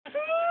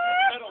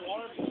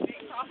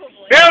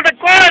Build the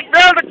quad!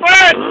 Build the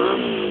quad!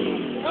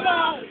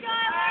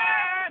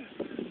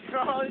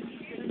 Come on!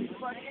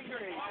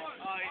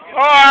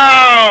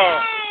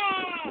 Oh!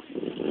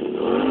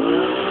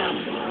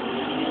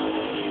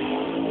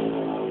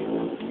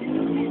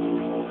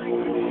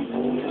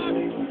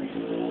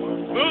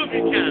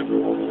 Movie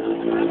camera.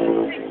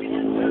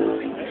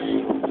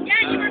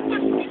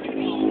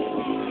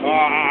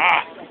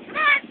 Ah!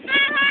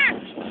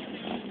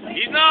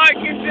 He's not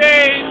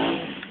contained.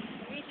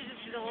 We should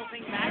just do the whole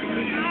thing back.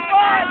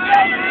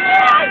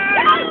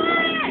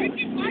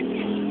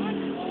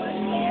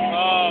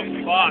 Oh,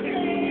 fuck.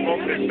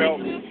 Smoke this belt.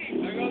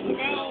 There goes the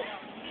bell.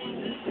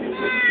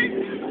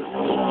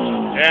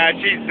 Yeah,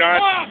 she's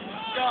done.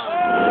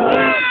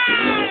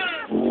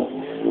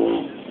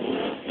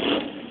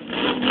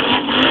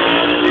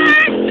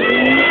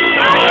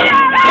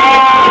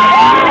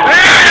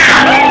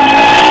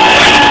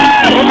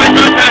 Oh my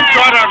god, that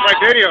shot on my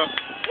video.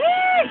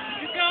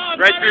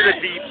 Right through the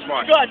deep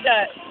spot. Got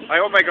that. I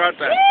hope I got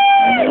that.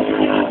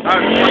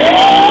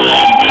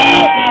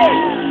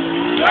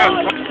 That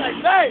was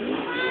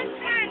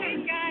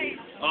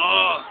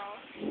Oh.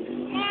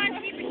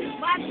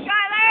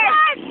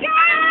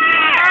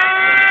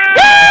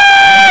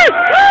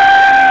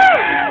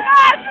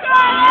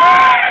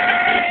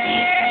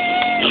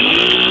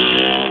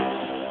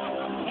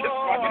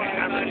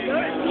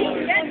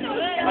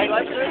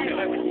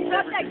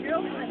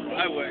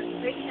 I would.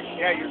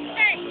 Yeah, you're...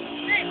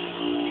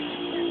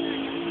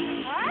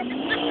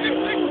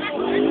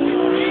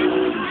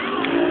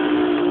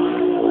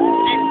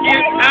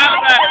 Get out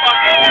of that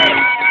fucking...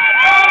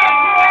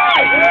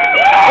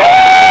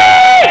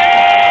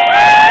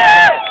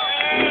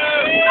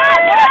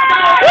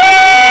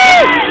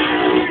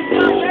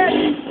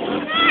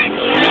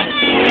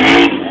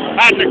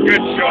 That's a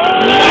good shot.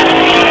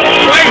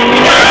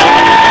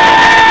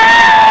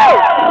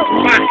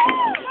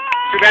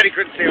 Too bad he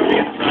couldn't stay on the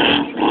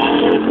inside.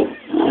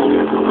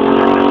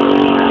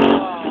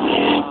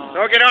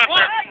 No, get off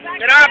there.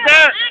 Get off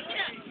there.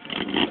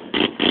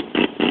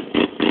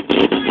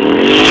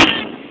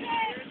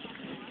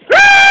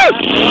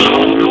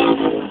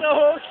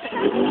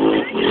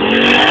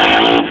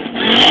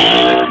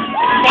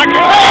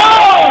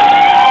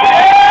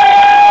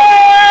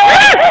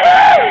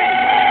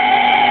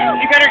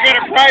 You better get a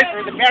prize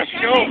for the best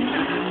show.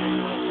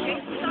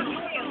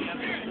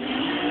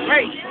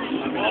 Wait.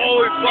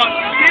 Holy fuck.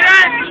 See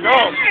that? No.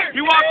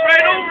 You walked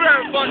right over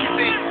that fucking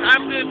thing.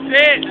 I'm just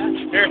pissed.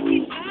 Here.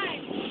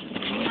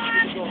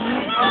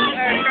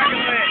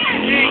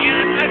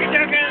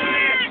 Hey,